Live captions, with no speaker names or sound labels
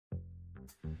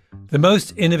The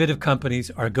most innovative companies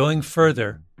are going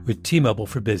further with T-Mobile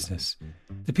for Business.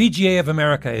 The PGA of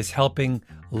America is helping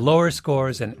lower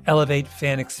scores and elevate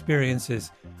fan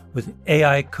experiences with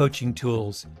AI coaching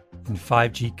tools and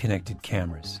 5G connected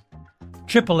cameras.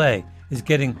 AAA is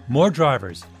getting more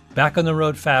drivers back on the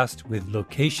road fast with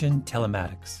location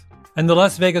telematics. And the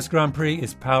Las Vegas Grand Prix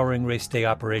is powering race day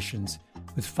operations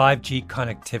with 5G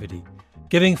connectivity,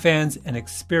 giving fans an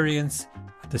experience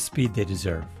at the speed they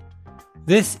deserve.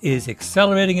 This is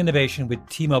accelerating innovation with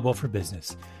T-Mobile for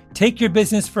Business. Take your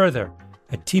business further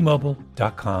at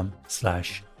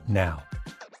T-Mobile.com/now.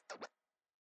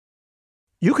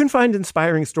 You can find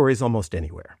inspiring stories almost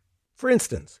anywhere. For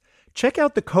instance, check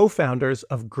out the co-founders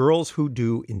of Girls Who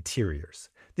Do Interiors.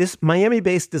 This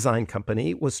Miami-based design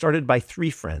company was started by three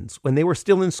friends when they were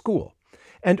still in school.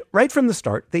 And right from the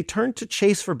start, they turned to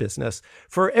Chase for Business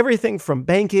for everything from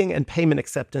banking and payment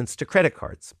acceptance to credit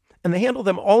cards. And they handle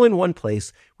them all in one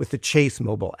place with the Chase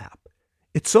mobile app.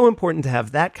 It's so important to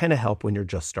have that kind of help when you're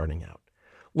just starting out.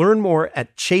 Learn more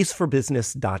at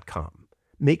chaseforbusiness.com.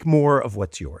 Make more of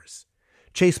what's yours.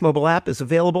 Chase mobile app is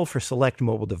available for select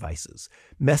mobile devices.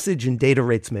 Message and data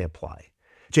rates may apply.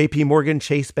 JP Morgan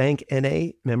Chase Bank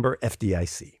N.A., member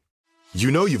FDIC. You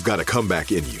know you've got a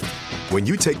comeback in you. When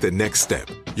you take the next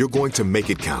step, you're going to make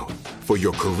it count. For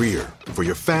your career, for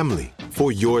your family,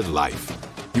 for your life.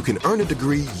 You can earn a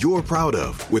degree you're proud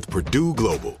of with Purdue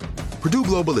Global. Purdue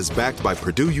Global is backed by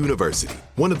Purdue University,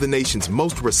 one of the nation's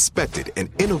most respected and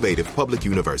innovative public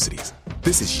universities.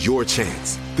 This is your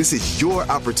chance. This is your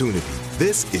opportunity.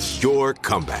 This is your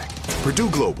comeback. Purdue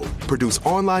Global, Purdue's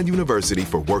online university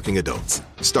for working adults.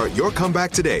 Start your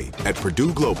comeback today at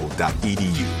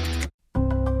purdueglobal.edu.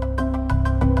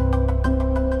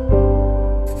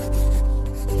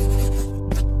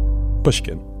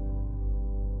 Pushkin.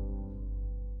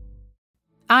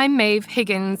 I'm Maeve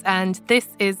Higgins, and this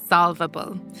is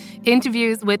Solvable.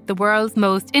 Interviews with the world's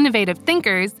most innovative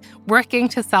thinkers working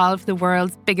to solve the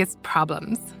world's biggest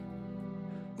problems.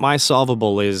 My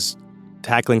Solvable is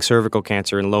tackling cervical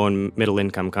cancer in low and middle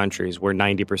income countries where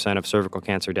 90% of cervical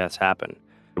cancer deaths happen.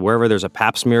 Wherever there's a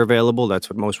pap smear available, that's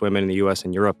what most women in the US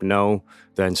and Europe know,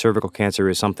 then cervical cancer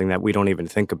is something that we don't even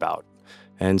think about.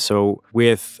 And so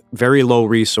with very low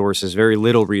resources, very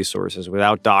little resources,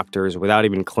 without doctors, without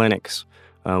even clinics,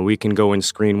 we can go and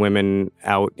screen women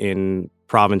out in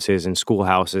provinces and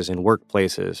schoolhouses and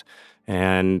workplaces,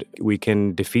 and we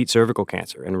can defeat cervical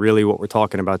cancer. And really what we're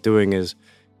talking about doing is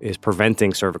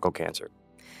preventing cervical cancer.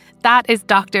 That is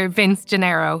Dr. Vince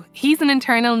Gennaro. He's an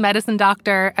internal medicine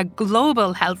doctor, a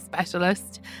global health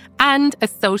specialist, and a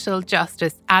social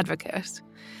justice advocate.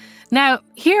 Now,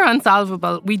 here on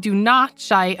Solvable, we do not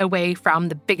shy away from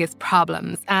the biggest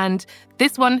problems, and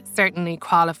this one certainly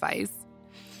qualifies.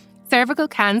 Cervical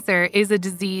cancer is a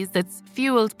disease that's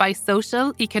fueled by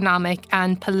social, economic,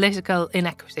 and political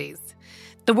inequities.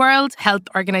 The World Health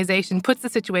Organization puts the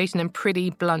situation in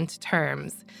pretty blunt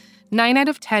terms. 9 out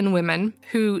of 10 women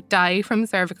who die from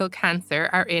cervical cancer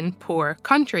are in poor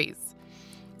countries.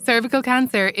 Cervical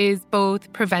cancer is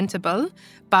both preventable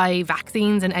by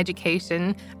vaccines and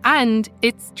education, and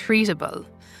it's treatable.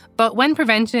 But when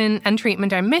prevention and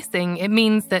treatment are missing, it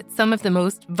means that some of the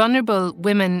most vulnerable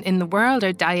women in the world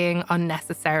are dying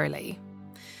unnecessarily.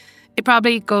 It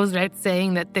probably goes without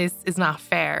saying that this is not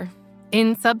fair.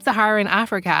 In sub-Saharan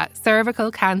Africa,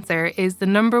 cervical cancer is the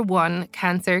 #1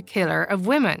 cancer killer of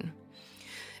women.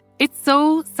 It's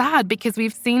so sad because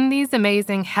we've seen these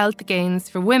amazing health gains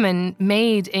for women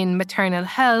made in maternal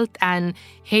health and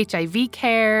HIV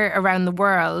care around the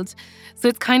world. So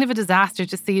it's kind of a disaster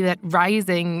to see that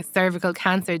rising cervical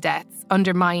cancer deaths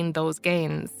undermine those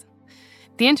gains.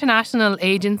 The International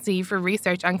Agency for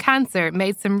Research on Cancer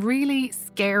made some really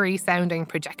scary sounding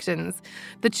projections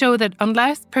that show that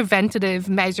unless preventative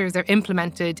measures are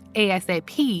implemented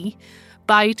ASAP,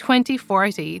 by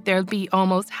 2040, there'll be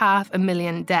almost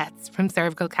 500,000 deaths from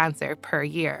cervical cancer per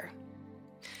year.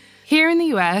 Here in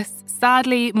the US,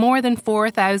 sadly, more than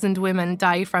 4,000 women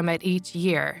die from it each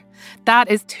year. That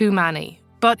is too many,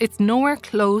 but it's nowhere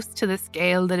close to the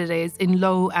scale that it is in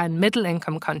low and middle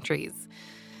income countries.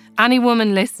 Any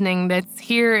woman listening that's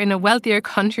here in a wealthier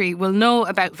country will know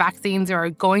about vaccines or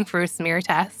going for a smear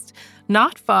test.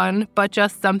 Not fun, but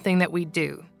just something that we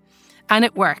do. And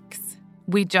it works.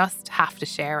 We just have to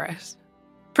share it.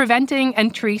 Preventing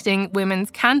and treating women's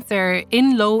cancer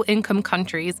in low-income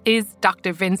countries is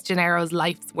Dr. Vince Gennaro's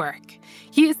life's work.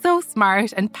 He is so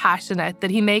smart and passionate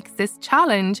that he makes this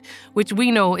challenge, which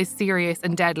we know is serious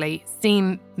and deadly,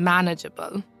 seem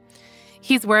manageable.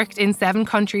 He's worked in 7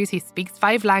 countries. He speaks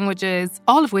 5 languages,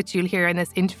 all of which you'll hear in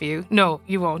this interview. No,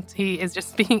 you won't. He is just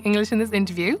speaking English in this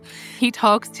interview. He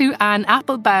talks to Anne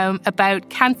Applebaum about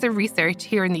cancer research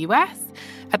here in the US,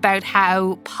 about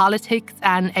how politics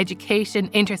and education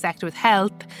intersect with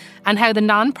health, and how the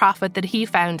nonprofit that he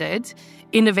founded,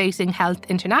 Innovating Health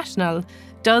International,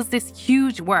 does this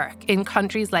huge work in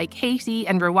countries like Haiti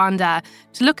and Rwanda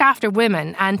to look after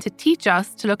women and to teach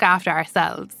us to look after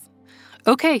ourselves.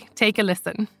 Okay, take a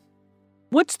listen.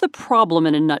 What's the problem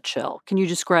in a nutshell? Can you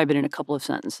describe it in a couple of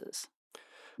sentences?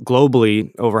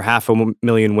 Globally, over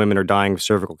 500,000 women are dying of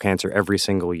cervical cancer every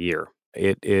single year.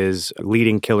 It is a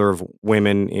leading killer of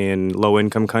women in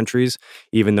low-income countries,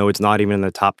 even though it's not even in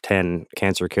the top 10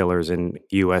 cancer killers in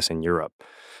the US and Europe.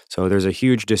 So there's a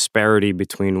huge disparity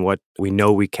between what we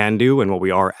know we can do and what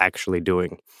we are actually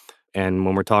doing. And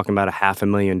when we're talking about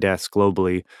 500,000 deaths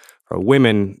globally for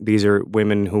women, these are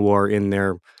women who are in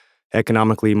their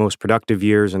economically most productive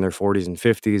years, in their 40s and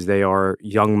 50s. They are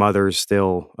young mothers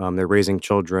still. They're raising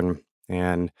children.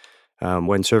 And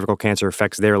when cervical cancer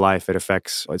affects their life, it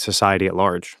affects society at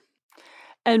large.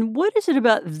 And what is it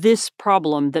about this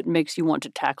problem that makes you want to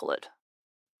tackle it?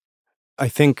 I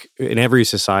think in every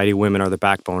society, women are the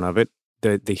backbone of it.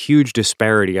 The huge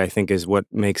disparity, I think, is what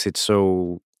makes it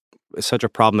such a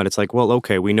problem that it's like, well,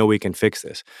 okay, we know we can fix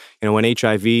this. You know, when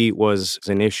HIV was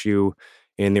an issue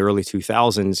in the early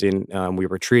 2000s, we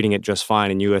were treating it just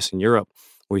fine in US and Europe.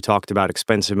 We talked about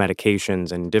expensive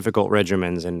medications and difficult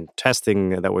regimens and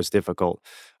testing that was difficult.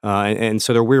 And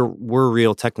so there were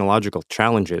real technological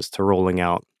challenges to rolling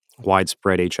out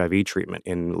widespread HIV treatment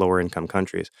in lower income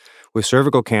countries. With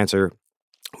cervical cancer,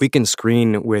 we can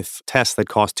screen with tests that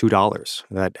cost $2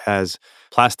 that has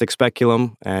plastic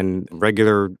speculum and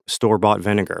regular store-bought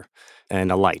vinegar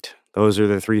and a light. Those are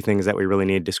the 3 things that we really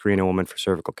need to screen a woman for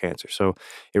cervical cancer. So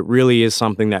it really is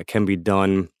something that can be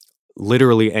done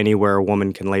literally anywhere a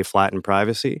woman can lay flat in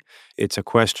privacy. It's a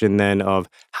question then of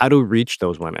how to reach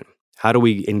those women. How do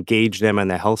we engage them in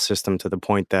the health system to the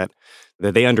point that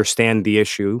they understand the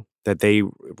issue, that they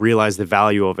realize the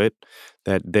value of it,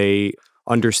 that they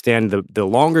understand the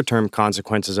longer-term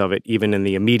consequences of it, even in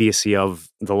the immediacy of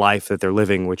the life that they're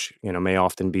living, which may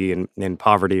often be in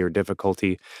poverty or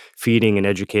difficulty feeding and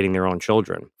educating their own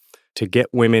children. To get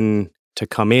women to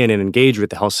come in and engage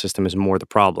with the health system is more the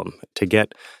problem. To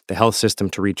get the health system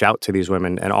to reach out to these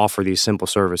women and offer these simple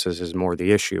services is more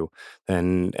the issue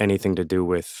than anything to do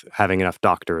with having enough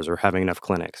doctors or having enough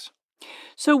clinics.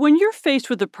 So when you're faced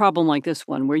with a problem like this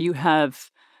one, where you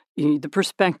have the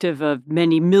perspective of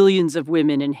many millions of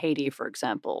women in Haiti, for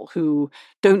example, who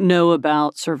don't know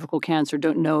about cervical cancer,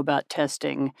 don't know about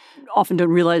testing, often don't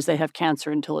realize they have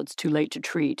cancer until it's too late to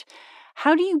treat.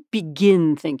 How do you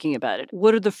begin thinking about it?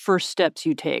 What are the first steps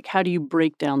you take? How do you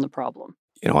break down the problem?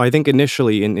 I think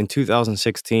initially in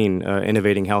 2016,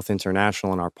 Innovating Health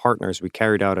International and our partners, we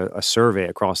carried out a survey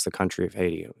across the country of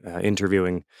Haiti,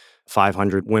 interviewing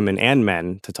 500 women and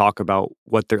men to talk about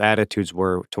what their attitudes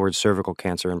were towards cervical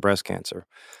cancer and breast cancer.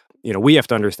 We have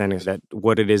to understand is that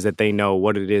what it is that they know,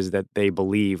 what it is that they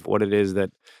believe, what it is that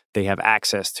they have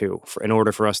access to in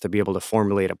order for us to be able to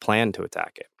formulate a plan to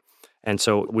attack it. And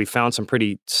so we found some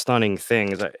pretty stunning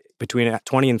things. Between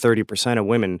 20 and 30% of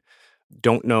women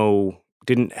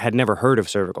had never heard of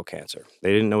cervical cancer.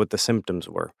 They didn't know what the symptoms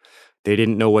were. They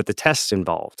didn't know what the tests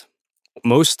involved.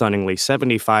 Most stunningly,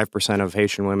 75% of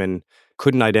Haitian women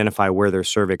couldn't identify where their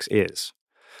cervix is.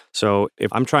 So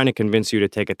if I'm trying to convince you to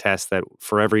take a test that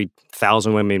for every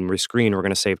 1,000 women we screen, we're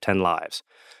going to save 10 lives.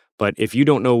 But if you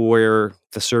don't know where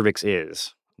the cervix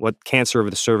is, what cancer of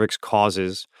the cervix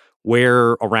causes,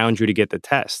 where around you to get the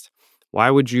test, why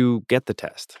would you get the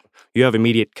test? You have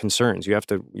immediate concerns.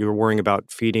 You're worrying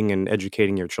about feeding and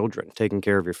educating your children, taking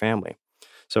care of your family.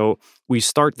 So we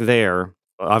start there.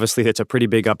 Obviously, it's a pretty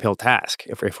big uphill task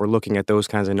if we're looking at those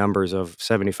kinds of numbers of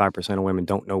 75% of women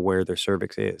don't know where their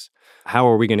cervix is. How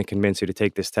are we going to convince you to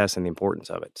take this test and the importance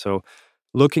of it? So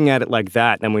looking at it like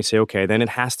that, then we say, okay, then it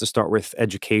has to start with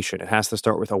education. It has to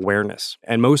start with awareness.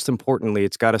 And most importantly,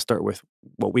 it's got to start with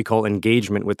what we call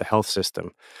engagement with the health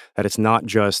system. That it's not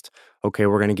just, okay,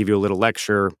 we're going to give you a little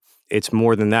lecture. It's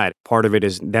more than that. Part of it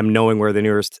is them knowing where the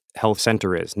nearest health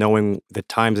center is, knowing the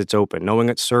times it's open, knowing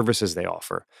what services they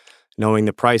offer, knowing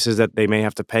the prices that they may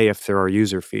have to pay if there are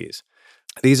user fees.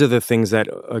 These are the things that,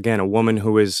 again, a woman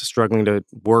who is struggling to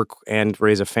work and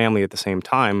raise a family at the same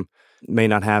time may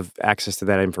not have access to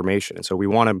that information. And so we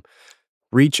want to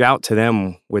reach out to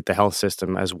them with the health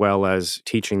system as well as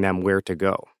teaching them where to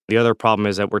go. The other problem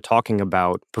is that we're talking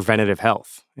about preventative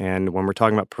health. And when we're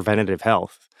talking about preventative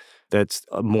health, that's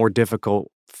a more difficult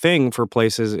thing for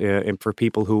places and for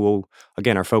people who,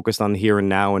 again, are focused on the here and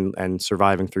now and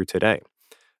surviving through today.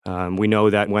 We know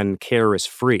that when care is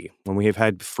free, when we have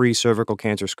had free cervical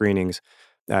cancer screenings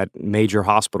at major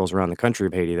hospitals around the country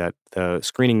of Haiti, that the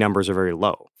screening numbers are very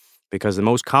low because the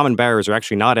most common barriers are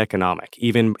actually not economic,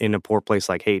 even in a poor place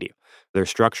like Haiti. They're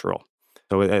structural.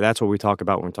 So that's what we talk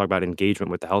about when we talk about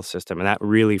engagement with the health system. And that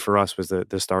really, for us, was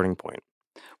the starting point.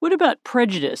 What about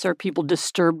prejudice? Are people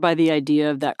disturbed by the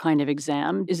idea of that kind of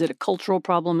exam? Is it a cultural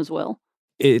problem as well?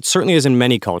 It certainly is in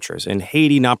many cultures. In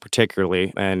Haiti, not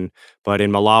particularly, but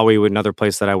in Malawi, another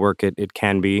place that I work, it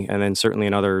can be. And then certainly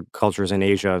in other cultures in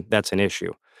Asia, that's an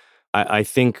issue. I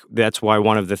think that's why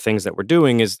one of the things that we're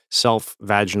doing is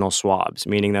self-vaginal swabs,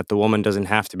 meaning that the woman doesn't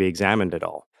have to be examined at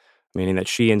all, meaning that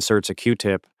she inserts a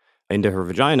Q-tip into her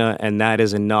vagina, and that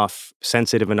is enough,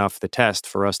 sensitive enough, the test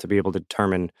for us to be able to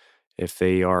determine if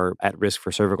they are at risk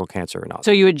for cervical cancer or not.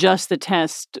 So you adjust the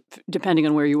test depending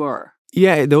on where you are?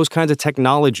 Yeah, those kinds of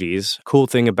technologies. Cool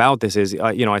thing about this is,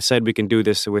 I said we can do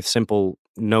this with simple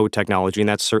no technology, and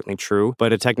that's certainly true.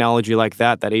 But a technology like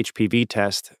that HPV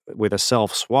test with a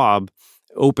self-swab,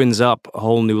 opens up a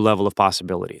whole new level of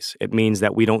possibilities. It means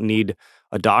that we don't need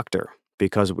a doctor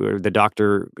because the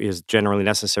doctor is generally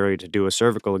necessary to do a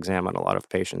cervical exam on a lot of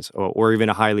patients, or even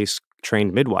a highly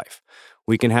trained midwife.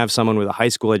 We can have someone with a high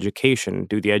school education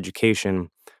do the education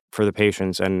for the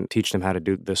patients and teach them how to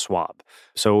do the swab.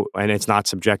 So, and it's not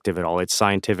subjective at all. It's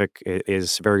scientific, it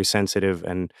is very sensitive,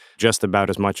 and just about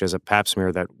as much as a pap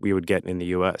smear that we would get in the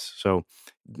US. So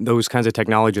those kinds of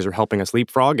technologies are helping us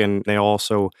leapfrog, and they're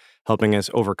also helping us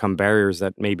overcome barriers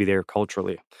that may be there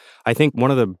culturally. I think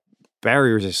one of the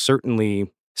barriers is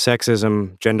certainly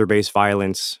sexism, gender-based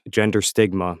violence, gender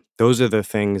stigma. Those are the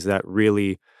things that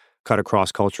really cut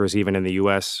across cultures, even in the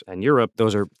US and Europe.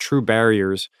 Those are true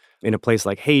barriers. In a place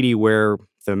like Haiti, where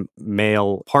the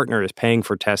male partner is paying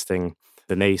for testing,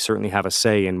 then they certainly have a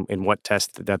say in what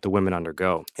test that the women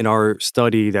undergo. In our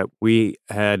study that we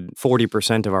had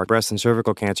 40% of our breast and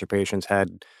cervical cancer patients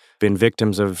had been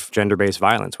victims of gender-based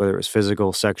violence, whether it was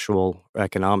physical, sexual,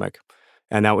 economic.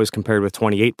 And that was compared with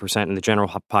 28% in the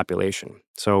general population.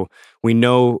 So we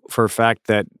know for a fact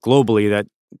that globally that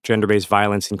gender-based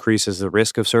violence increases the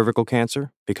risk of cervical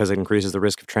cancer because it increases the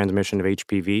risk of transmission of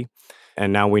HPV.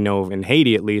 And now we know in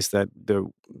Haiti, at least, that the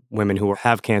women who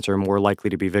have cancer are more likely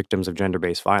to be victims of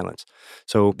gender-based violence.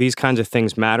 So these kinds of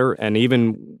things matter. And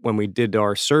even when we did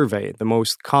our survey, the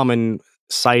most common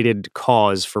cited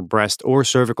cause for breast or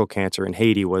cervical cancer in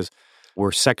Haiti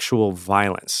were sexual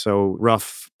violence. So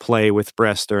rough play with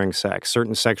breasts during sex,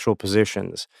 certain sexual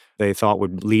positions they thought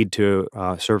would lead to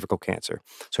cervical cancer.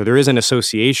 So there is an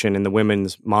association in the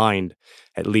women's mind,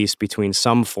 at least, between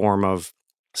some form of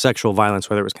sexual violence,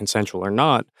 whether it was consensual or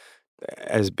not,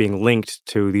 as being linked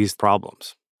to these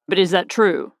problems. But is that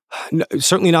true? No,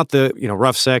 certainly not the,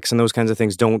 rough sex and those kinds of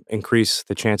things don't increase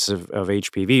the chances of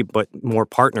HPV, but more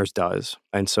partners does.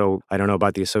 And so I don't know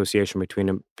about the association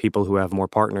between people who have more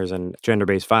partners and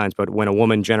gender-based violence, but when a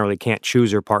woman generally can't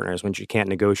choose her partners, when she can't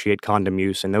negotiate condom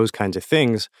use and those kinds of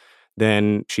things,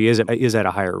 then she is at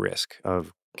a higher risk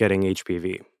of getting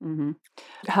HPV. Mm-hmm.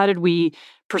 How did we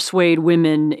persuade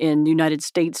women in the United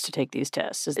States to take these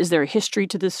tests? Is there a history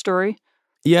to this story?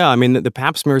 Yeah, I mean, the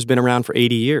pap smear has been around for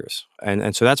 80 years,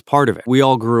 and so that's part of it. We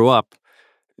all grew up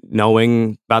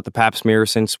knowing about the pap smear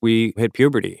since we hit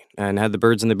puberty and had the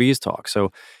birds and the bees talk.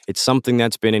 So it's something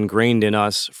that's been ingrained in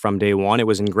us from day one. It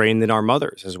was ingrained in our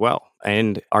mothers as well.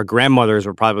 And our grandmothers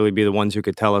would probably be the ones who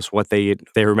could tell us what they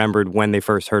remembered when they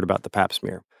first heard about the pap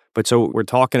smear. But so we're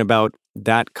talking about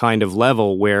that kind of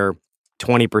level where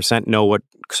 20% know what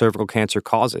cervical cancer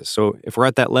causes. So if we're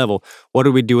at that level, what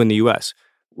do we do in the U.S.?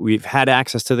 We've had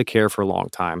access to the care for a long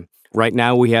time. Right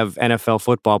now, we have NFL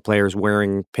football players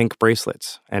wearing pink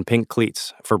bracelets and pink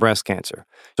cleats for breast cancer.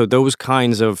 So those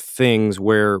kinds of things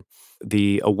where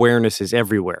the awareness is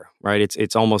everywhere, right?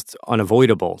 It's almost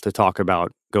unavoidable to talk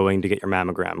about going to get your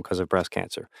mammogram because of breast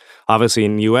cancer. Obviously,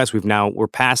 in the U.S., we're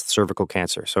past cervical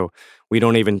cancer, so we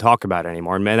don't even talk about it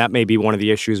anymore. And that may be one of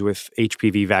the issues with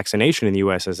HPV vaccination in the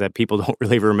U.S. is that people don't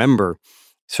really remember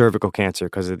cervical cancer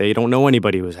because they don't know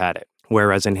anybody who's had it.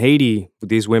 Whereas in Haiti,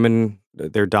 these women,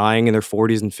 they're dying in their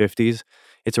 40s and 50s.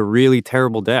 It's a really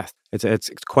terrible death. It's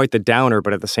quite the downer,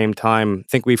 but at the same time, I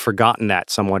think we've forgotten that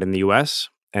somewhat in the U.S.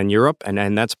 and Europe,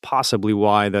 and that's possibly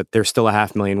why that there's still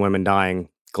 500,000 women dying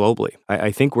globally.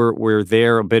 I think we're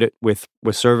there a bit with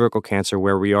cervical cancer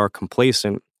where we are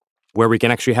complacent, where we can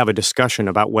actually have a discussion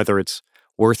about whether it's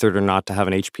worth it or not to have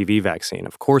an HPV vaccine.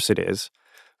 Of course it is.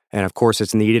 And of course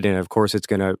it's needed, and of course it's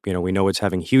going to, we know it's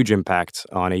having huge impacts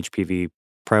on HPV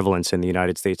prevalence in the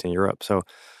United States and Europe. So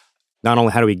not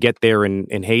only how do we get there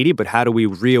in Haiti, but how do we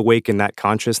reawaken that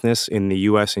consciousness in the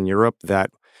US and Europe that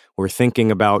we're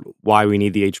thinking about why we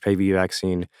need the HPV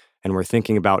vaccine, and we're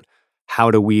thinking about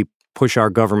how do we push our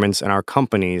governments and our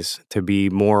companies to be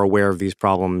more aware of these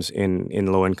problems in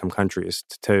low-income countries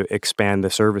to expand the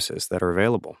services that are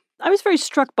available. I was very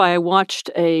struck by, I watched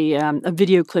a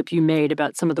video clip you made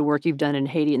about some of the work you've done in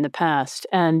Haiti in the past,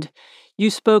 and you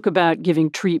spoke about giving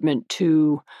treatment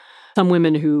to some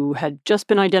women who had just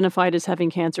been identified as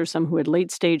having cancer, some who had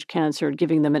late-stage cancer,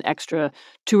 giving them an extra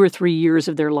 2 or 3 years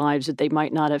of their lives that they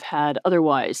might not have had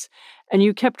otherwise. And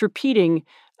you kept repeating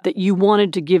that you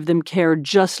wanted to give them care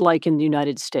just like in the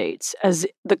United States, as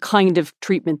the kind of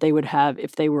treatment they would have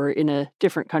if they were in a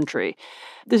different country.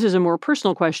 This is a more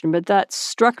personal question, but that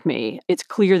struck me. It's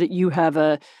clear that you have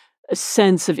a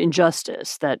sense of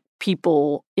injustice, that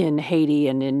people in Haiti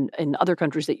and in other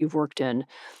countries that you've worked in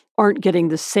aren't getting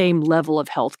the same level of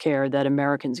health care that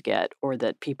Americans get or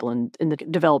that people in the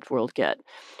developed world get.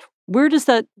 Where does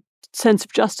that sense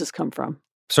of justice come from?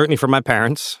 Certainly from my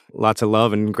parents, lots of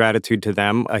love and gratitude to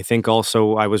them. I think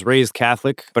also I was raised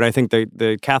Catholic, but I think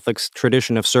the Catholic's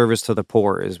tradition of service to the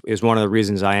poor is one of the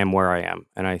reasons I am where I am.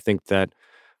 And I think that,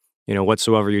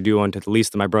 whatsoever you do unto the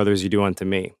least of my brothers, you do unto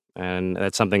me. And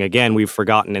that's something, again, we've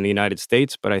forgotten in the United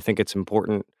States, but I think it's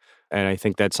important. And I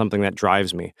think that's something that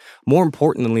drives me. More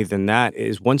importantly than that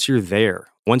is once you're there,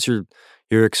 once you're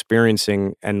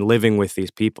experiencing and living with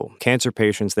these people. Cancer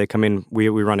patients, they come in, we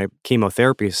run a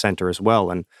chemotherapy center as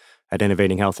well and at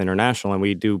Innovating Health International, and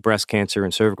we do breast cancer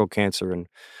and cervical cancer. And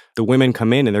the women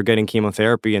come in and they're getting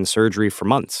chemotherapy and surgery for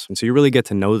months. And so you really get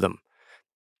to know them.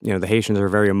 The Haitians are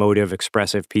very emotive,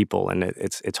 expressive people, and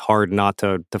it's hard not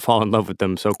to fall in love with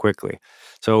them so quickly.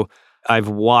 So I've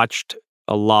watched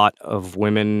a lot of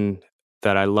women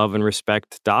that I love and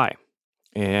respect die.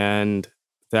 And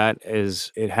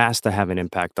it has to have an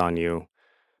impact on you.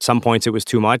 At some points it was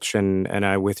too much and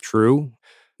I withdrew.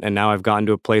 And now I've gotten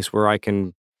to a place where I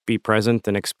can be present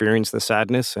and experience the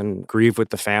sadness and grieve with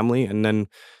the family and then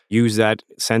use that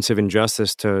sense of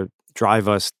injustice to drive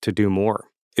us to do more.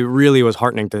 It really was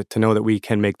heartening to know that we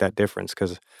can make that difference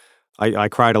because I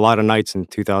cried a lot of nights in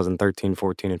 2013,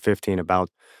 14, and 15 about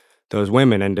those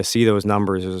women, and to see those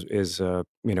numbers is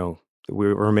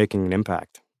we're making an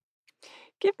impact.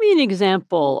 Give me an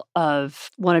example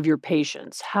of one of your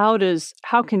patients. How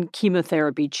can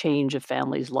chemotherapy change a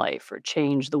family's life or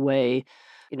change the way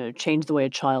a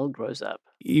child grows up?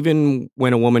 Even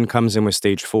when a woman comes in with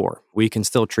stage 4, we can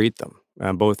still treat them,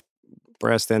 both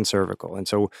breast and cervical. And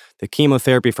so the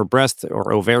chemotherapy for breast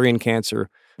or ovarian cancer,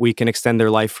 we can extend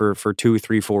their life for 2,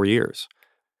 3, 4 years.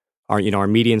 Our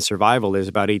median survival is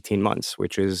about 18 months,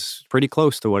 which is pretty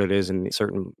close to what it is in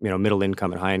certain, middle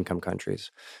income and high income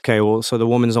countries. Okay, well, so the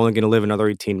woman's only going to live another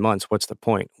 18 months. What's the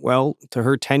point? Well, to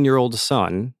her 10-year-old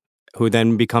son, who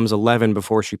then becomes 11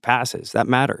 before she passes, that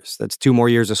matters. That's 2 more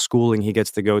years of schooling he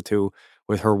gets to go to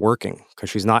with her working because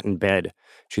she's not in bed.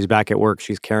 She's back at work.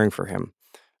 She's caring for him.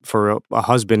 For a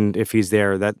husband, if he's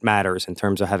there, that matters in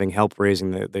terms of having help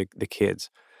raising the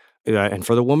kids. And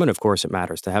for the woman, of course, it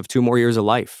matters to have 2 more years of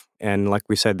life. And like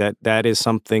we said, that is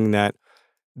something that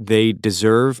they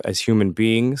deserve as human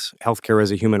beings. Healthcare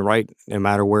is a human right, no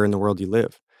matter where in the world you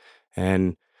live.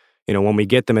 And, when we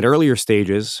get them at earlier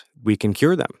stages, we can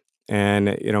cure them.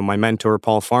 And, my mentor,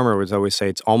 Paul Farmer, would always say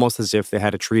it's almost as if they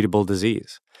had a treatable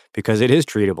disease because it is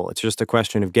treatable. It's just a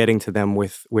question of getting to them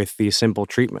with these simple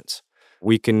treatments.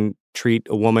 We can treat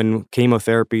a woman,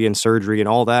 chemotherapy and surgery and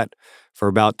all that for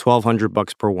about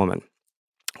 $1,200 per woman,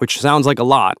 which sounds like a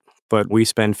lot, but we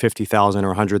spend $50,000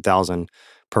 or $100,000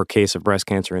 per case of breast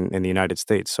cancer in the United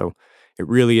States. So it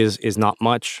really is not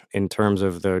much in terms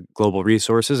of the global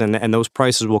resources, and those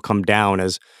prices will come down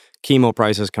as chemo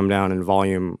prices come down and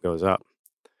volume goes up.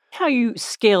 How you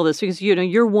scale this, because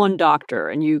you're one doctor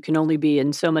and you can only be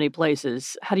in so many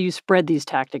places. How do you spread these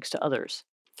tactics to others?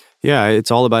 Yeah,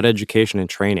 it's all about education and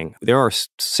training. There are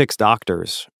 6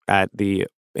 doctors at the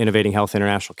Innovating Health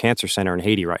International Cancer Center in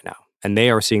Haiti right now, and they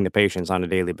are seeing the patients on a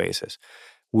daily basis.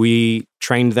 We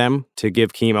trained them to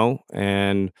give chemo,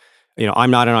 and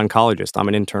I'm not an oncologist. I'm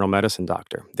an internal medicine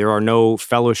doctor. There are no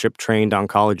fellowship-trained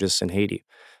oncologists in Haiti,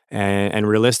 and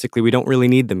realistically, we don't really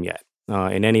need them yet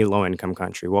in any low-income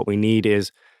country. What we need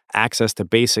is access to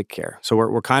basic care. So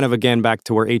we're kind of, again, back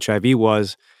to where HIV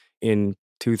was in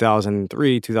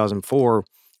 2003, 2004,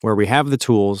 where we have the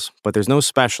tools, but there's no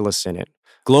specialists in it.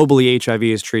 Globally, HIV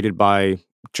is treated by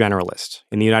generalists.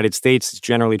 In the United States, it's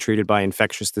generally treated by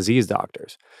infectious disease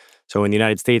doctors. So in the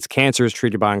United States, cancer is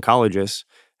treated by oncologists,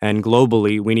 And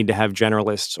globally, we need to have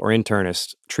generalists or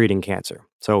internists treating cancer.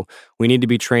 So we need to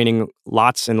be training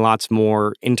lots and lots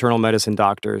more internal medicine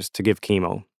doctors to give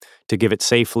chemo, to give it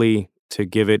safely, to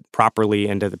give it properly,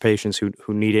 and to the patients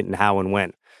who need it and how and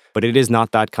when. But it is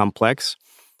not that complex.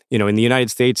 In the United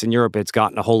States and Europe, it's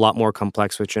gotten a whole lot more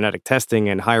complex with genetic testing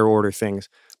and higher order things.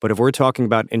 But if we're talking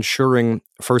about ensuring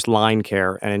first line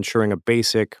care and ensuring a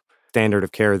basic standard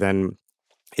of care, then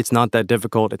it's not that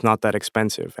difficult, it's not that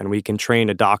expensive. And we can train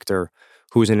a doctor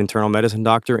who's an internal medicine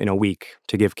doctor in a week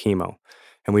to give chemo.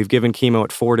 And we've given chemo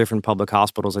at 4 different public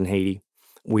hospitals in Haiti.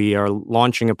 We are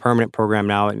launching a permanent program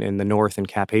now in the north in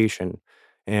Cap-Haïtien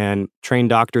and train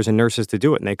doctors and nurses to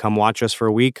do it. And they come watch us for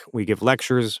a week. We give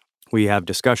lectures. We have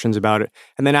discussions about it.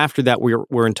 And then after that,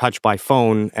 we're in touch by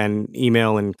phone and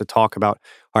email and to talk about,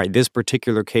 all right, this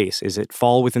particular case, is it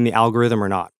fall within the algorithm or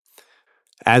not?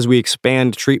 As we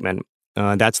expand treatment,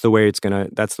 that's the way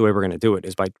we're gonna do it,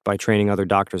 is by training other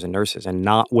doctors and nurses and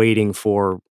not waiting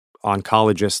for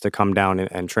oncologists to come down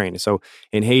and train. So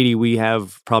in Haiti, we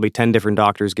have probably 10 different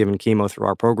doctors giving chemo through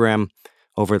our program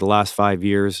over the last 5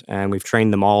 years, and we've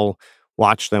trained them all,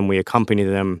 watched them, we accompany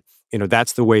them.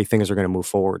 That's the way things are going to move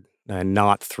forward, and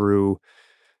not through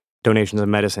donations of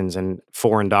medicines and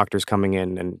foreign doctors coming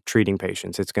in and treating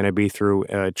patients. It's going to be through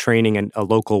training a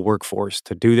local workforce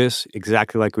to do this,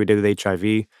 exactly like we did with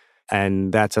HIV.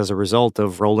 And that's as a result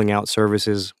of rolling out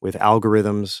services with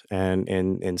algorithms and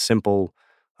in simple,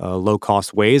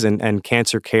 low-cost ways. And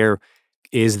cancer care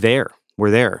is there.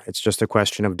 We're there. It's just a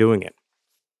question of doing it.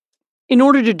 In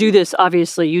order to do this,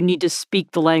 obviously, you need to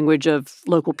speak the language of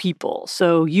local people.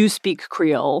 So you speak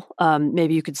Creole.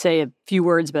 Maybe you could say a few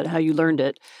words about how you learned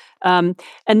it. And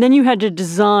then you had to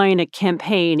design a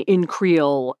campaign in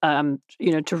Creole,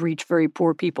 to reach very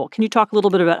poor people. Can you talk a little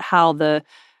bit about how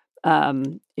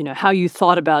how you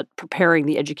thought about preparing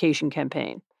the education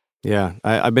campaign? Yeah,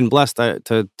 I've been blessed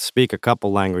to speak a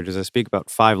couple languages. I speak about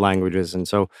 5 languages. And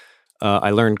so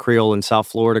I learned Creole in South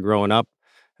Florida growing up.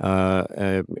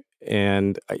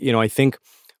 And I think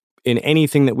in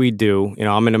anything that we do,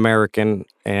 I'm an American,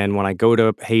 and when I go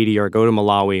to Haiti or go to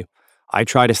Malawi, I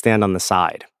try to stand on the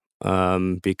side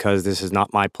because this is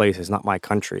not my place, it's not my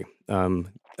country,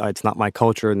 it's not my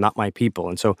culture, not my people.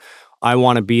 And so I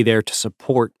want to be there to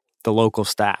support the local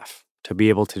staff to be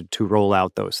able to roll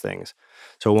out those things.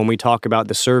 So when we talk about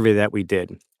the survey that we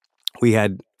did, we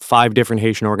had 5 different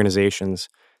Haitian organizations.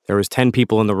 There was 10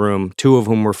 people in the room, 2 of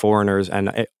whom were foreigners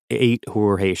and 8 who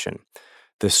were Haitian.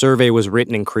 The survey was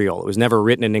written in Creole. It was never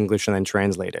written in English and then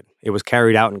translated. It was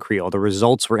carried out in Creole. The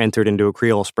results were entered into a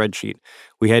Creole spreadsheet.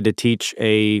 We had to teach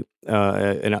an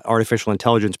artificial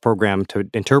intelligence program to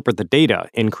interpret the data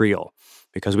in Creole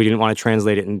because we didn't want to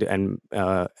translate it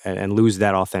and lose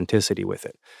that authenticity with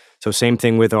it. So same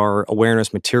thing with our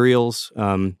awareness materials.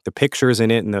 The pictures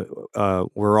in it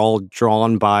were all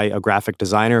drawn by a graphic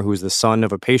designer who's the son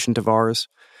of a patient of ours.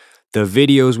 The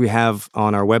videos we have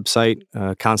on our website,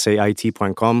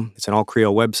 canceit.com, it's an all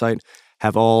Creole website,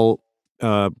 have all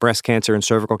breast cancer and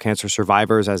cervical cancer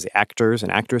survivors as the actors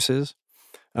and actresses.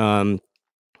 And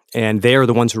they're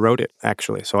the ones who wrote it,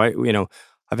 actually. So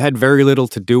I've had very little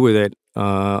to do with it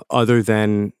other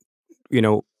than,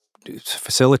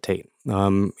 facilitate,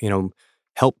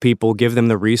 help people, give them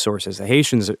the resources. The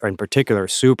Haitians in particular are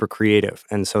super creative.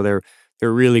 And so they're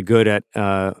really good at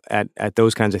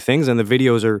those kinds of things. And the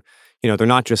videos are, they're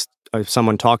not just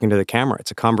someone talking to the camera.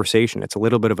 It's a conversation. It's a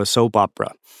little bit of a soap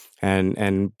opera.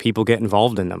 And people get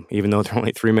involved in them, even though they're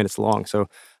only 3 minutes long. So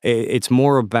it's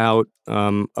more about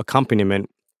accompaniment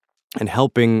and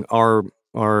helping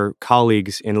our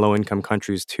colleagues in low-income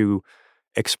countries to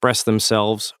express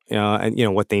themselves.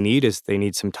 And what they need is they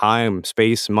need some time,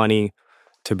 space, money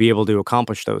to be able to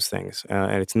accomplish those things.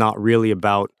 And it's not really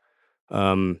about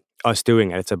us doing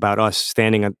it. It's about us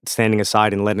standing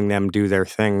aside and letting them do their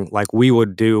thing like we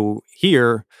would do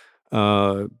here,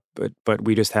 but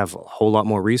we just have a whole lot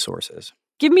more resources.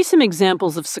 Give me some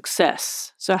examples of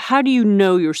success. So how do you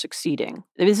know you're succeeding?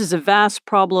 This is a vast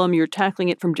problem. You're tackling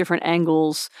it from different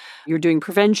angles. You're doing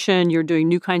prevention. You're doing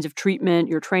new kinds of treatment.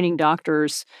 You're training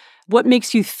doctors. What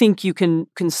makes you think you can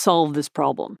solve this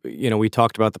problem? We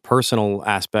talked about the personal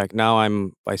aspect. Now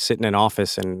I sit in an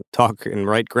office and talk and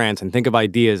write grants and think of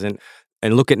ideas and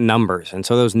look at numbers. And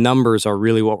so those numbers are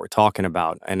really what we're talking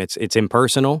about. And it's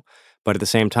impersonal. But at the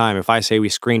same time, if I say we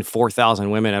screened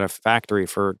 4,000 women at a factory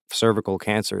for cervical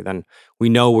cancer, then we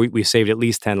know we saved at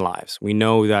least 10 lives. We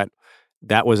know that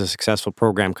was a successful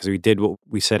program because we did what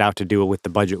we set out to do with the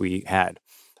budget we had.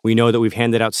 We know that we've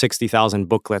handed out 60,000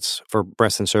 booklets for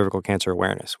breast and cervical cancer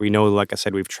awareness. We know, like I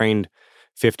said, we've trained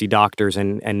 50 doctors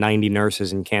and 90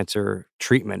 nurses in cancer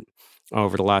treatment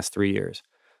over the last 3 years.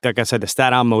 like I said, the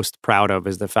stat I'm most proud of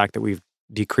is the fact that we've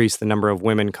decreased the number of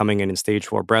women coming in stage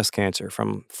 4 breast cancer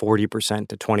from 40%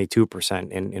 to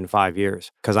 22% in 5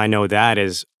 years. Because I know that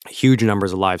is huge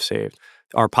numbers of lives saved.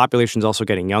 Our population's also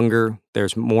getting younger.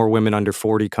 There's more women under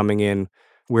 40 coming in.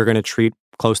 We're going to treat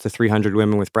close to 300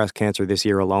 women with breast cancer this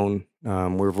year alone.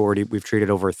 We've treated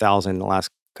over 1,000 in the last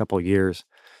couple of years.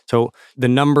 So the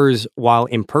numbers, while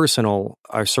impersonal,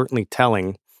 are certainly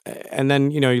telling. And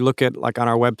then, you look at, like, on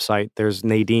our website, there's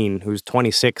Nadine, who's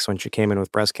 26 when she came in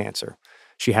with breast cancer.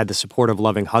 She had the support of a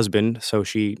loving husband, so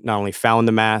she not only found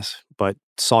the mass, but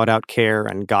sought out care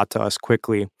and got to us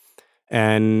quickly.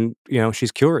 And,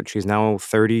 she's cured. She's now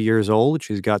 30 years old.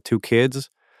 She's got 2 kids.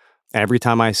 Every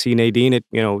time I see Nadine, it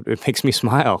makes me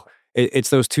smile. It's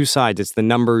those two sides. It's the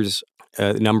numbers,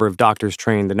 the number of doctors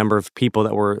trained, the number of people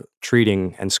that we're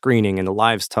treating and screening, and the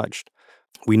lives touched.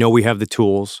 We know we have the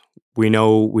tools. We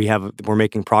know we're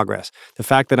making progress. The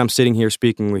fact that I'm sitting here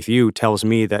speaking with you tells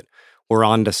me that we're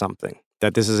onto something,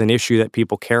 that this is an issue that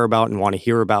people care about and want to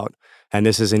hear about, and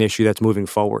this is an issue that's moving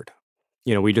forward.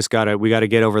 We gotta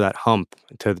get over that hump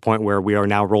to the point where we are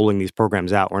now rolling these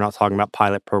programs out. We're not talking about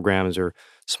pilot programs or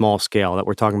small scale, that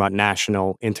we're talking about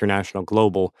national, international,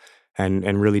 global,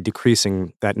 and really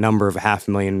decreasing that number of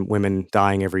 500,000 women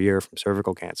dying every year from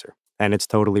cervical cancer. And it's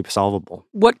totally solvable.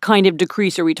 What kind of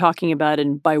decrease are we talking about,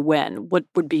 and by when? What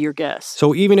would be your guess?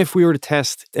 So even if we were to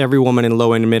test every woman in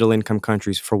low and middle income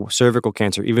countries for cervical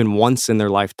cancer, even once in their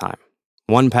lifetime,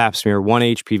 one pap smear, one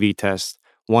HPV test,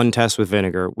 one test with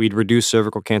vinegar, we'd reduce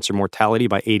cervical cancer mortality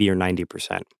by 80 or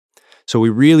 90%. So we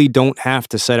really don't have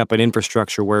to set up an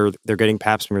infrastructure where they're getting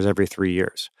pap smears every 3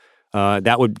 years.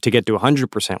 To get to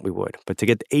 100%, we would. But to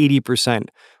get to 80%,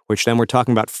 which then we're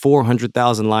talking about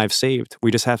 400,000 lives saved,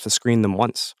 we just have to screen them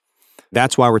once.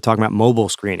 That's why we're talking about mobile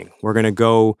screening. We're going to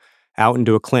go out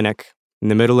into a clinic in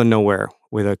the middle of nowhere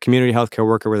with a community healthcare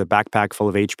worker with a backpack full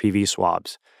of HPV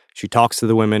swabs. She talks to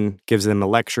the women, gives them a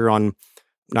lecture on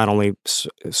not only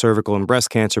cervical and breast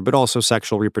cancer, but also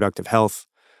sexual reproductive health.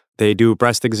 They do a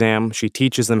breast exam. She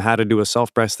teaches them how to do a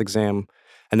self-breast exam.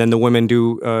 And then the women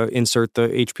do insert the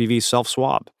HPV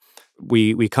self-swab.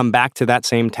 We come back to that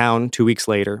same town 2 weeks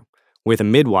later with a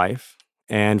midwife.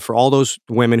 And for all those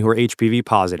women who are HPV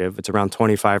positive, it's around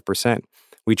 25%,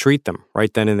 we treat them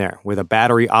right then and there with a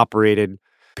battery-operated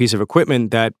piece of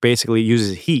equipment that basically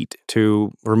uses heat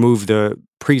to remove the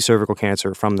pre-cervical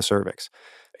cancer from the cervix.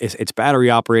 It's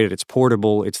battery-operated, it's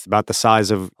portable, it's about the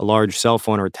size of a large cell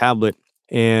phone or a tablet,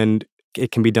 and it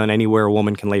can be done anywhere a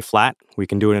woman can lay flat. We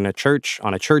can do it in a church,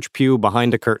 on a church pew,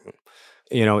 behind a curtain.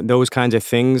 Those kinds of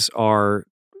things are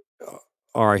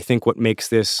I think what makes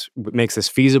this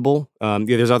feasible.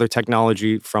 There's other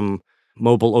technology from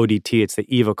mobile ODT. It's the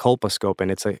EVA colposcope,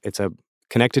 and it's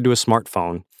connected to a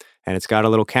smartphone, and it's got a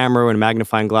little camera and a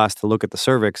magnifying glass to look at the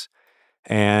cervix,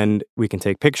 and we can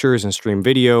take pictures and stream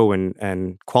video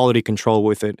and quality control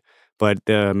with it. But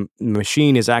the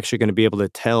machine is actually going to be able to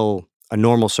tell a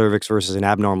normal cervix versus an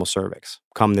abnormal cervix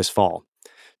come this fall.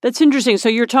 That's interesting. So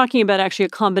you're talking about actually a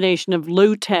combination of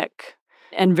low tech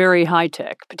and very high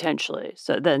tech potentially.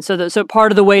 So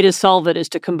part of the way to solve it is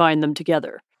to combine them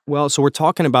together. Well, so we're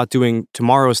talking about doing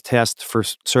tomorrow's test for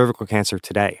cervical cancer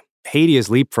today. Haiti is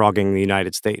leapfrogging the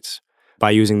United States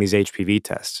by using these HPV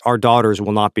tests. Our daughters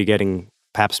will not be getting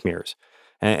pap smears.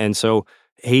 And so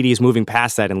Haiti is moving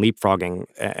past that and leapfrogging,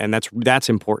 and that's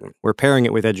important. We're pairing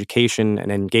it with education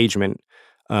and engagement.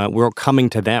 We're coming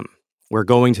to them. We're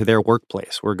going to their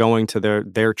workplace. We're going to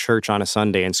their church on a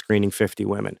Sunday and screening 50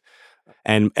 women.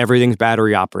 And everything's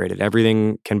battery operated.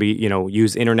 Everything can be,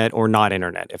 use internet or not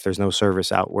internet if there's no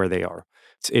service out where they are.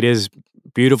 It is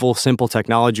beautiful, simple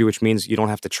technology, which means you don't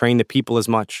have to train the people as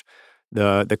much.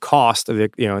 The cost of the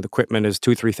equipment is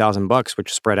 $2,000-3,000,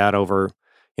 which spread out over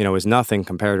is nothing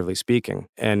comparatively speaking.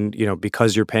 And,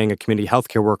 because you're paying a community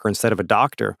healthcare worker instead of a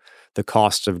doctor, the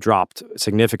costs have dropped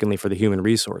significantly for the human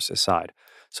resources side.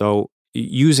 So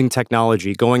using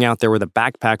technology, going out there with a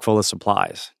backpack full of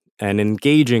supplies and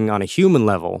engaging on a human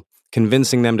level,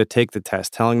 convincing them to take the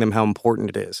test, telling them how important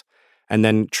it is, and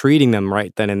then treating them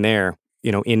right then and there,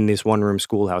 in this one-room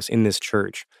schoolhouse, in this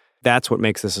church. That's what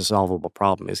makes this a solvable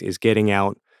problem, is getting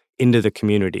out into the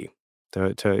community,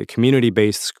 to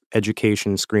community-based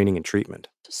education, screening, and treatment.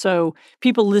 So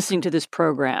people listening to this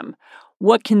program,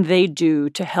 what can they do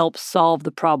to help solve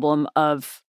the problem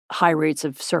of high rates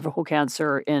of cervical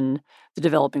cancer in the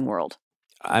developing world?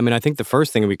 I think the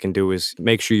first thing we can do is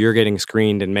make sure you're getting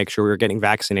screened and make sure we're getting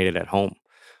vaccinated at home.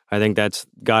 I think that's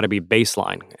got to be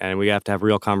baseline, and we have to have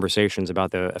real conversations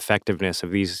about the effectiveness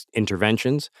of these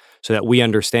interventions so that we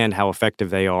understand how effective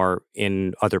they are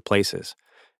in other places.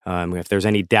 If there's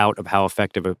any doubt of how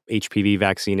effective a HPV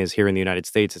vaccine is here in the United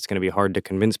States, it's going to be hard to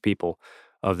convince people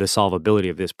of the solvability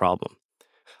of this problem.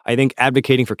 I think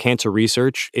advocating for cancer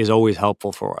research is always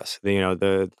helpful for us.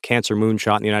 The cancer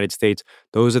moonshot in the United States,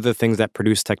 those are the things that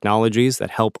produce technologies that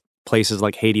help places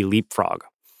like Haiti leapfrog.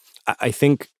 I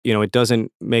think, it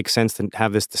doesn't make sense to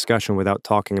have this discussion without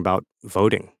talking about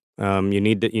voting. You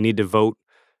need to vote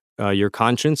your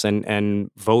conscience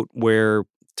and vote where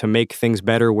to make things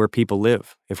better where people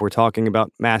live. If we're talking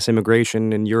about mass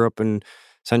immigration in Europe and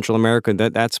Central America,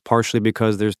 that's partially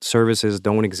because their services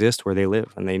don't exist where they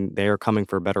live, and they are coming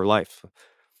for a better life.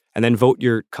 And then vote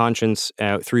your conscience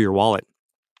through your wallet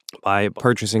by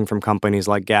purchasing from companies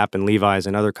like Gap and Levi's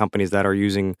and other companies that are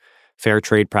using fair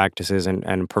trade practices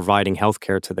and providing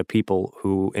healthcare to the people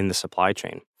who in the supply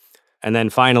chain. And then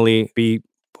finally, be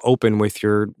open with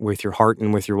your heart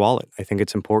and with your wallet. I think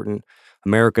it's important.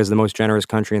 America is the most generous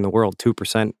country in the world.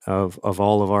 2% of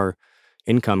all of our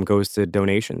income goes to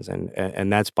donations,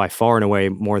 and that's by far and away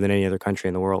more than any other country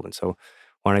in the world. And so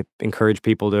I want to encourage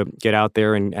people to get out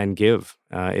there and give.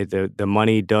 The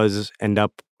money does end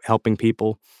up helping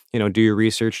people. Do your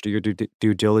research, do your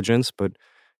due diligence, but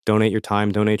donate your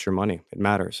time, donate your money. It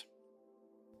matters.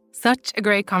 Such a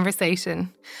great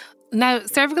conversation. Now,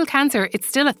 cervical cancer, it's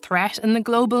still a threat in the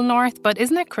global north, but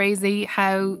isn't it crazy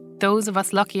how those of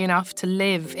us lucky enough to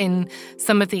live in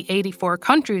some of the 84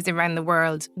 countries around the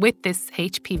world with this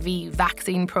HPV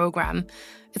vaccine program,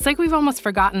 it's like we've almost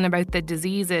forgotten about the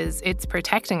diseases it's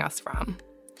protecting us from.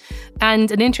 And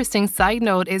an interesting side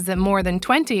note is that more than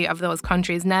 20 of those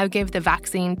countries now give the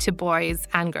vaccine to boys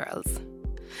and girls.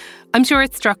 I'm sure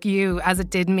it struck you, as it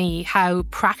did me, how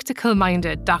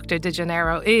practical-minded Dr. De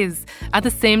Janeiro is, at the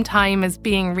same time as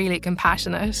being really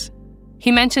compassionate.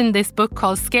 He mentioned this book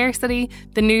called Scarcity,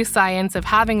 The New Science of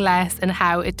Having Less and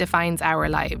How It Defines Our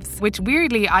Lives, which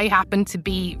weirdly I happen to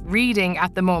be reading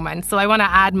at the moment, so I want to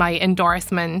add my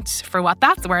endorsement for what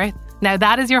that's worth. Now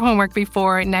that is your homework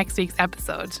before next week's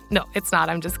episode. No, it's not,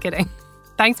 I'm just kidding.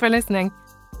 Thanks for listening.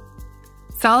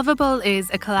 Solvable is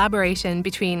a collaboration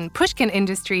between Pushkin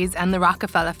Industries and the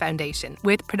Rockefeller Foundation,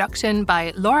 with production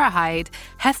by Laura Hyde,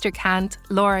 Hester Kant,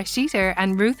 Laura Sheeter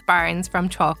and Ruth Barnes from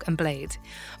Chalk and Blade.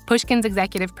 Pushkin's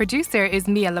executive producer is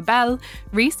Mia LaBelle,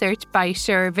 research by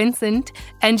Sher Vincent,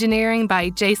 engineering by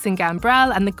Jason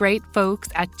Gambrell and the great folks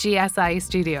at GSI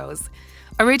Studios.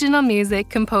 Original music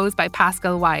composed by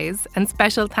Pascal Wise, and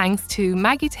special thanks to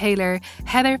Maggie Taylor,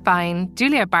 Heather Fine,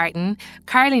 Julia Barton,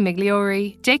 Carly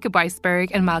Migliori, Jacob Weisberg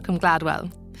and Malcolm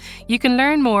Gladwell. You can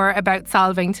learn more about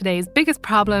solving today's biggest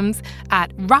problems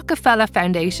at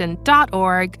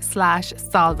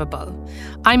rockefellerfoundation.org/solvable.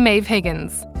 I'm Maeve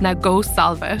Higgins. Now go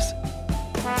solve it.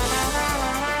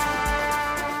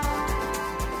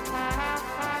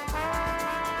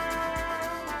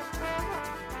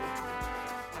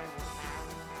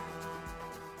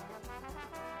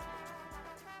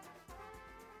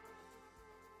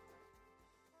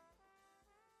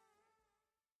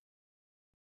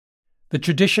 The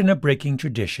tradition of breaking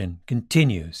tradition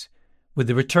continues with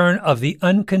the return of the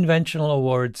Unconventional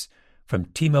Awards from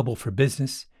T-Mobile for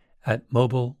Business at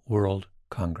Mobile World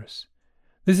Congress.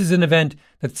 This is an event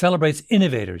that celebrates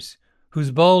innovators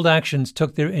whose bold actions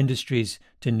took their industries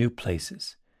to new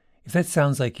places. If that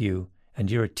sounds like you and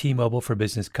you're a T-Mobile for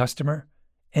Business customer,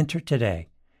 enter today.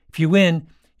 If you win,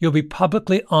 you'll be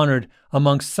publicly honored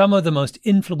amongst some of the most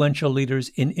influential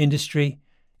leaders in industry,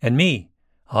 and me,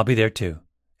 I'll be there too.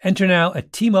 Enter now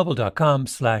at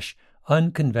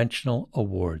tmobile.com/unconventional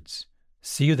awards.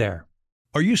 See you there.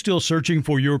 Are you still searching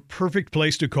for your perfect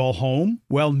place to call home?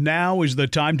 Well, now is the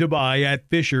time to buy at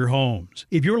Fisher Homes.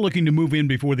 If you're looking to move in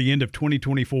before the end of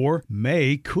 2024,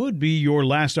 May could be your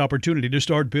last opportunity to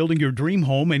start building your dream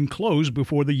home and close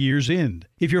before the year's end.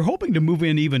 If you're hoping to move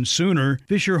in even sooner,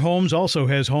 Fisher Homes also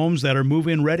has homes that are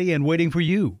move-in ready and waiting for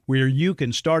you, where you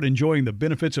can start enjoying the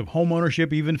benefits of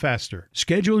homeownership even faster.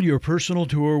 Schedule your personal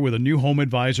tour with a new home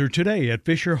advisor today at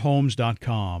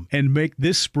FisherHomes.com and make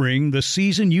this spring the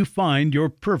season you find your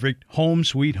perfect home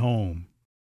sweet home.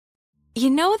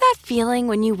 You know that feeling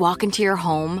when you walk into your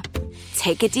home,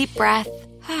 take a deep breath,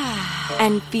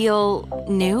 and feel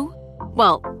new?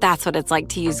 Well, that's what it's like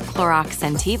to use Clorox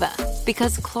Scentiva.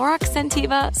 Because Clorox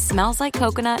Scentiva smells like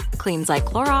coconut, cleans like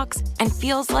Clorox, and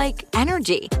feels like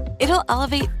energy. It'll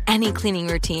elevate any cleaning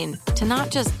routine to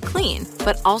not just clean,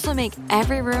 but also make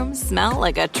every room smell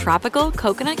like a tropical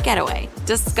coconut getaway.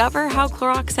 Discover how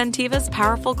Clorox Scentiva's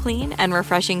powerful clean and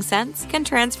refreshing scents can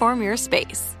transform your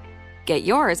space. Get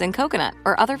yours in coconut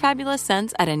or other fabulous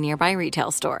scents at a nearby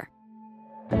retail store.